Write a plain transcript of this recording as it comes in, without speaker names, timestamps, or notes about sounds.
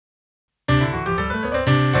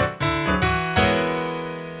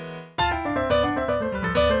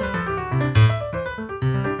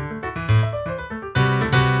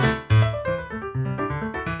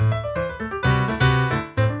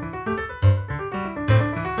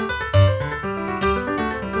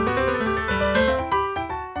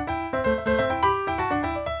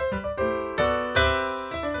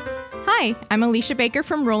Hi, I'm Alicia Baker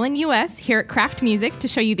from Roland US here at Kraft Music to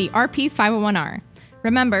show you the RP501R.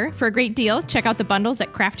 Remember, for a great deal, check out the bundles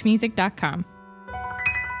at craftmusic.com.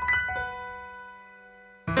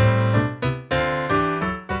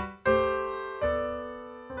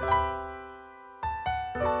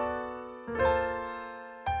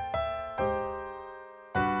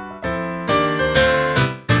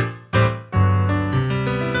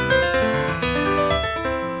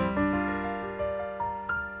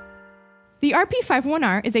 The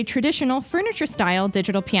RP501R is a traditional furniture-style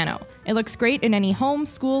digital piano. It looks great in any home,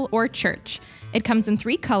 school, or church. It comes in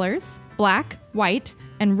 3 colors, black, white,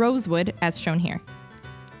 and rosewood, as shown here.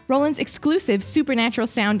 Roland's exclusive supernatural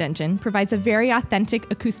sound engine provides a very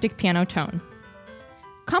authentic acoustic piano tone.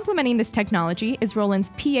 Complementing this technology is Roland's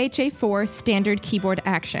PHA-4 Standard keyboard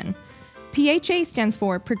action. PHA stands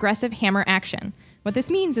for progressive hammer action. What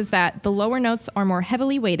this means is that the lower notes are more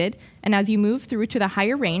heavily weighted, and as you move through to the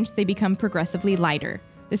higher range, they become progressively lighter.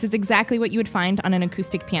 This is exactly what you would find on an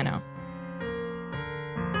acoustic piano.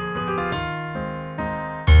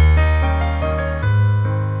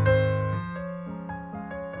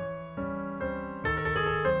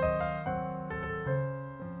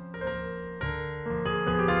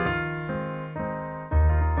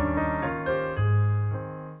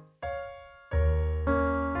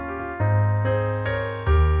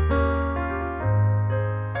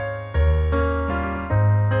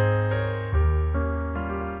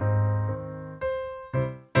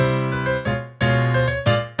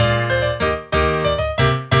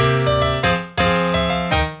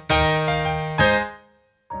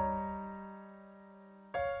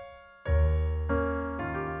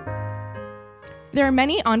 There are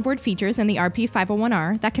many onboard features in the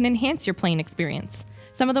RP501R that can enhance your playing experience.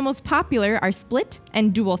 Some of the most popular are split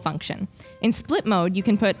and dual function. In split mode, you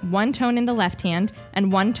can put one tone in the left hand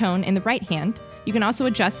and one tone in the right hand. You can also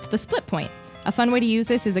adjust the split point. A fun way to use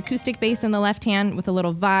this is acoustic bass in the left hand with a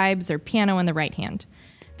little vibes or piano in the right hand.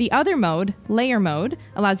 The other mode, layer mode,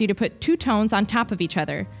 allows you to put 2 tones on top of each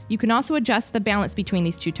other. You can also adjust the balance between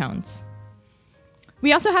these 2 tones.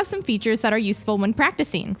 We also have some features that are useful when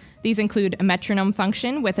practicing. These include a metronome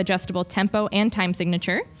function with adjustable tempo and time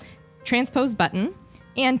signature, transpose button,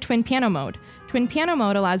 and twin piano mode. Twin piano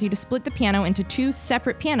mode allows you to split the piano into 2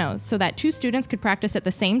 separate pianos so that 2 students could practice at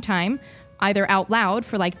the same time, either out loud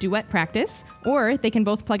for like duet practice, or they can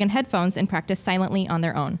both plug in headphones and practice silently on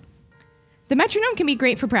their own. The metronome can be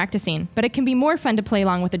great for practicing, but it can be more fun to play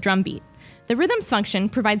along with a drum beat. The rhythms function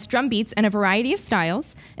provides drum beats in a variety of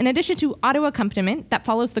styles, in addition to auto accompaniment that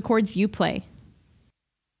follows the chords you play.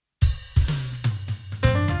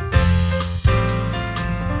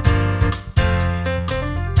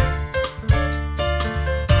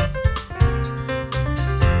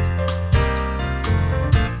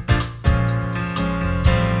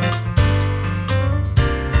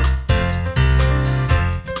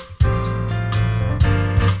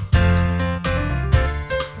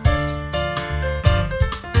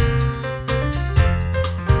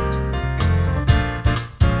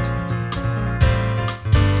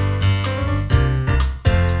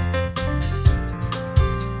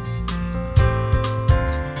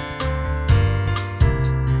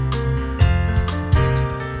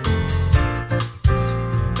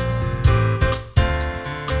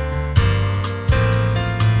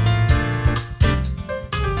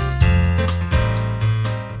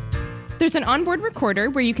 There's an onboard recorder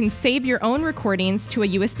where you can save your own recordings to a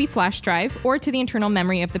USB flash drive or to the internal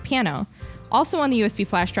memory of the piano. Also on the USB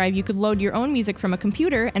flash drive, you could load your own music from a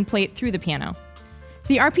computer and play it through the piano.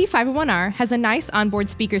 The RP501R has a nice onboard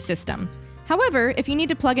speaker system. However, if you need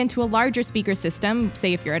to plug into a larger speaker system,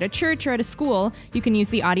 say if you're at a church or at a school, you can use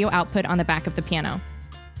the audio output on the back of the piano.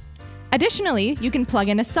 Additionally, you can plug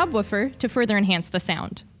in a subwoofer to further enhance the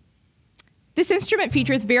sound. This instrument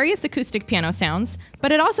features various acoustic piano sounds,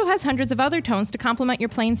 but it also has hundreds of other tones to complement your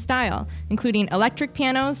playing style, including electric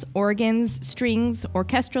pianos, organs, strings,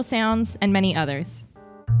 orchestral sounds, and many others.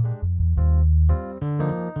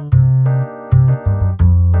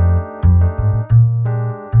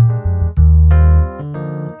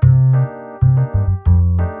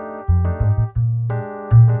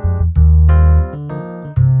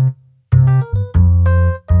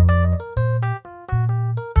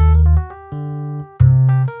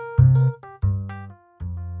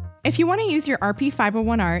 If you want to use your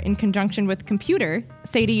RP501R in conjunction with computer,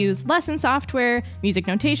 say to use lesson software, music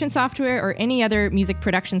notation software, or any other music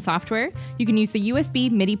production software, you can use the USB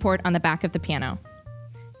MIDI port on the back of the piano.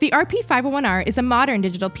 The RP501R is a modern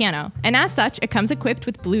digital piano, and as such, it comes equipped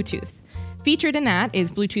with Bluetooth. Featured in that is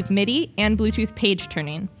Bluetooth MIDI and Bluetooth page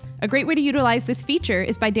turning. A great way to utilize this feature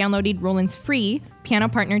is by downloading Roland's free Piano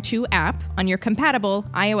Partner 2 app on your compatible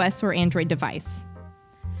iOS or Android device.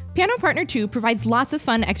 Piano Partner 2 provides lots of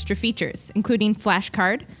fun extra features, including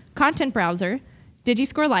flashcard, content browser,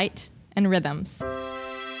 Digiscore Lite, and rhythms.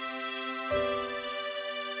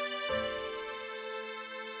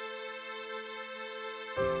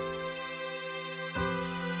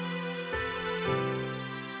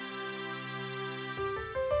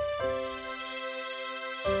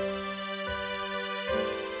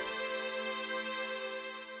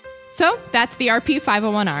 So that's the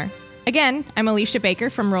RP501R. Again, I'm Alicia Baker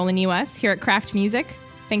from Roland US here at Kraft Music.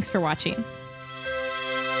 Thanks for watching.